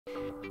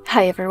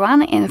Hi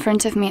everyone, in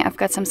front of me I've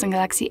got Samsung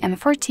Galaxy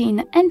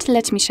M14 and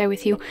let me share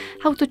with you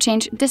how to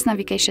change this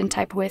navigation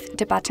type with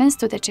the buttons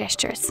to the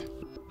gestures.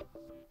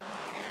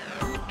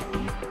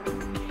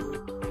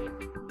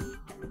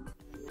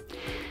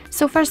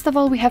 So first of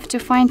all we have to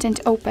find and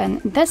open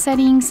the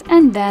settings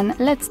and then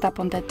let's tap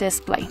on the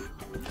display.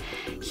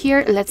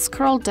 Here let's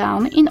scroll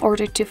down in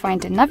order to find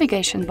the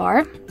navigation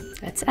bar.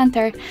 Let's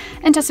enter,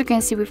 and as you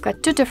can see we've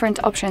got two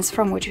different options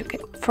from which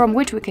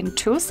we can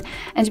choose.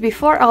 And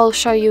before I'll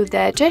show you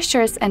the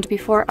gestures and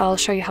before I'll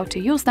show you how to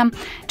use them,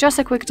 just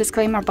a quick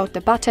disclaimer about the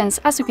buttons.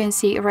 As you can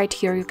see right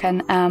here, you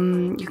can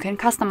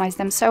customize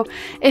them. So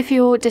if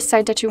you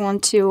decide that you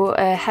want to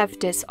have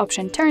this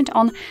option turned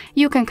on,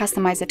 you can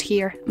customize it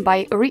here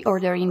by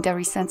reordering the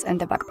recents and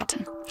the back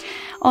button.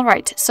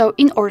 Alright, so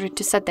in order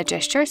to set the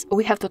gestures,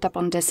 we have to tap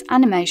on this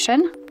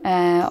animation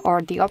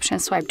or the option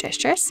swipe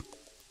gestures.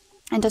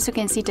 And as you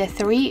can see, the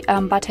three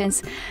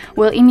buttons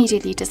will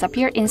immediately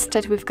disappear.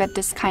 Instead, we've got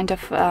this kind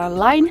of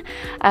line,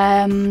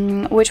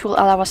 which will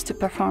allow us to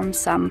perform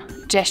some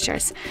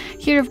gestures.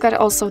 Here you've got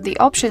also the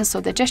options, so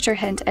the gesture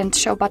hand and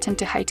show button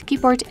to hide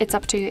keyboard. It's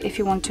up to you if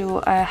you want to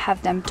have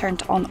them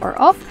turned on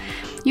or off.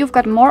 You've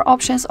got more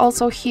options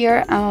also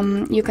here.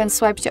 You can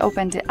swipe to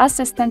open the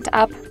Assistant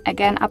app,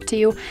 again up to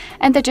you,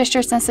 and the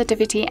gesture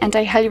sensitivity, and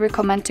I highly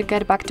recommend to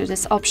get back to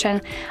this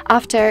option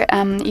after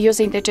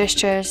using the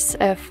gestures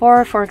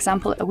for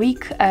example, a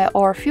week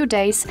or a few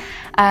days.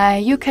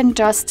 You can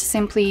just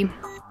simply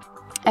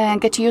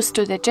get used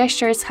to the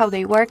gestures, how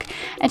they work,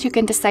 and you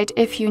can decide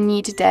if you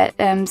need the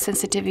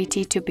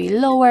sensitivity to be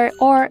lower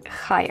or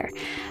higher.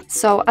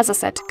 So as I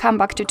said, come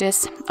back to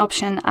this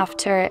option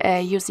after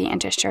using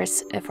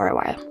gestures for a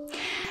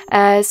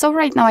while. So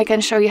right now I can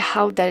show you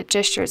how the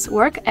gestures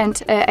work,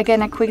 and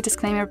again a quick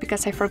disclaimer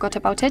because I forgot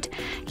about it.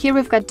 Here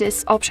we've got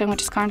this option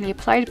which is currently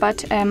applied,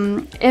 but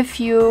if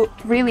you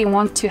really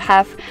want to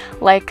have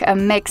like a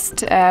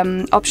mixed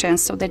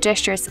options, so the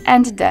gestures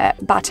and the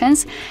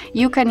buttons,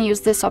 you can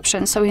use this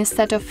option. So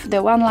instead of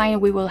the one line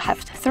we will have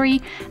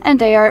three, and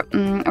they are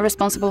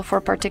responsible for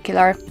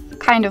particular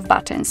kind of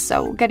buttons.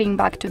 So getting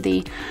back to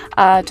the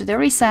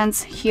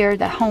recents, here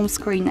the home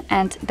screen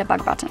and the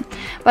back button,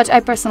 but I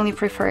personally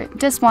prefer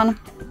this one.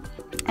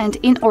 And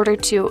in order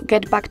to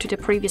get back to the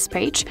previous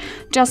page,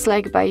 just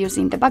like by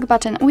using the back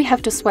button, we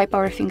have to swipe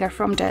our finger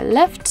from the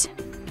left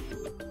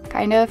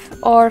kind of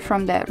or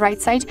from the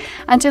right side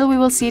until we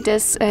will see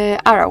this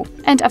arrow,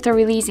 and after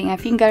releasing a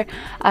finger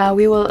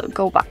we will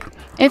go back.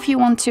 If you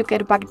want to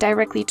get back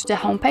directly to the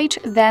home page,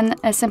 then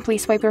simply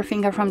swipe your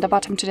finger from the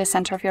bottom to the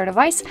center of your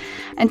device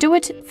and do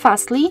it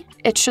fastly.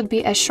 It should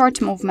be a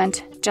short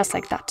movement, just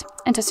like that.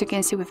 And as you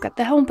can see, we've got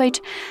the home page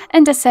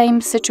and the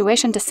same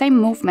situation, the same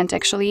movement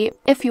actually,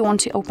 if you want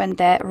to open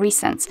the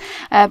recents.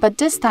 But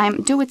this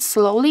time, do it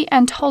slowly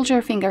and hold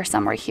your finger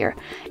somewhere here.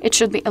 It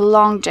should be a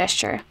long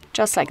gesture,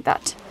 just like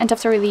that. And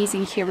after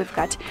releasing, here we've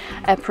got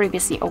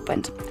previously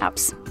opened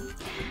apps.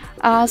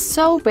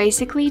 So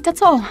basically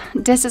that's all.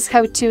 This is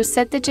how to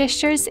set the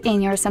gestures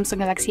in your Samsung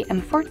Galaxy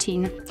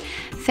M14.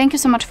 Thank you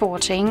so much for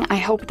watching. I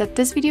hope that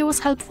this video was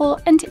helpful,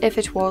 and if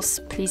it was,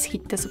 please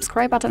hit the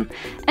subscribe button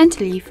and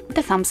leave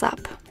the thumbs up.